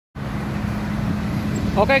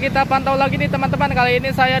Oke, kita pantau lagi nih teman-teman. Kali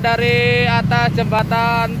ini saya dari atas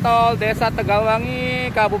jembatan tol Desa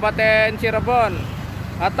Tegawangi, Kabupaten Cirebon,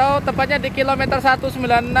 atau tepatnya di kilometer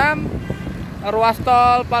 196 ruas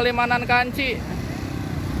tol Palimanan Kanci,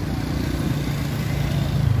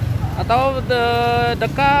 atau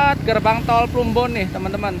dekat gerbang tol Plumbon nih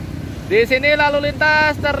teman-teman. Di sini lalu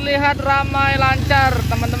lintas terlihat ramai lancar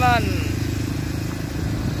teman-teman.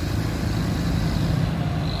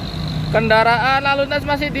 Kendaraan lalu lintas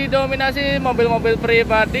masih didominasi mobil-mobil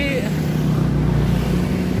pribadi.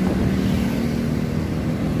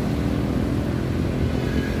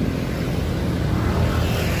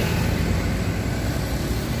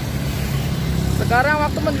 Sekarang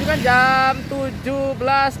waktu menunjukkan jam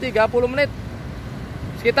 17.30 menit.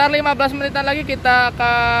 Sekitar 15 menitan lagi kita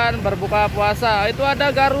akan berbuka puasa. Itu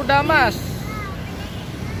ada Garuda Mas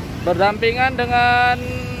berdampingan dengan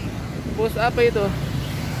bus apa itu?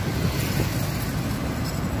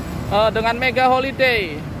 Dengan Mega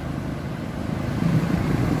Holiday.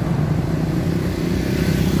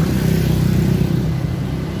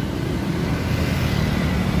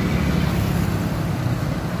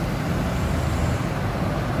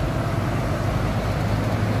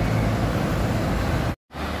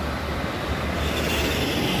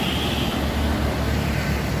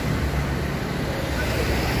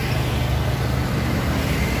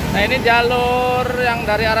 Nah, ini jalur yang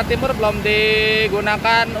dari arah timur belum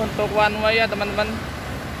digunakan untuk one way ya teman-teman.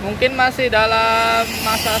 Mungkin masih dalam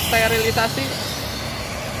masa sterilisasi.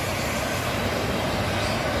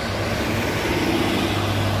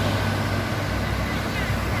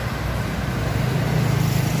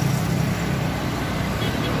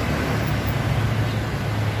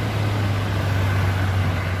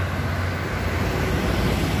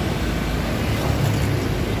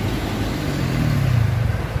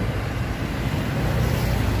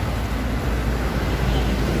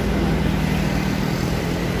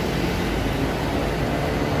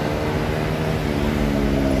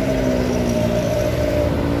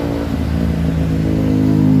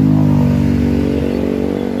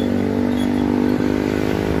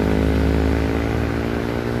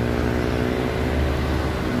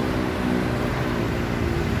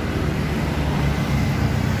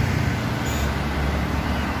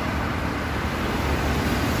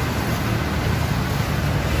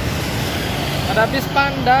 Ada bis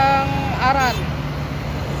pandang Aran.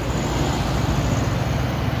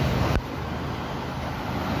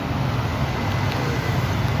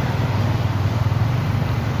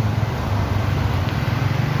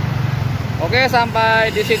 Oke,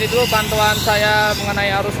 sampai di sini dulu pantauan saya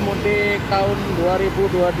mengenai arus mudik tahun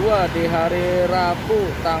 2022 di hari Rabu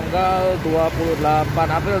tanggal 28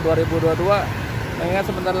 April 2022. Mengingat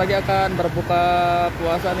sebentar lagi akan berbuka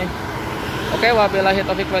puasa nih. Oke, wabillahi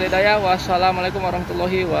taufik wal hidayah. Wassalamualaikum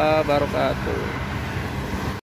warahmatullahi wabarakatuh.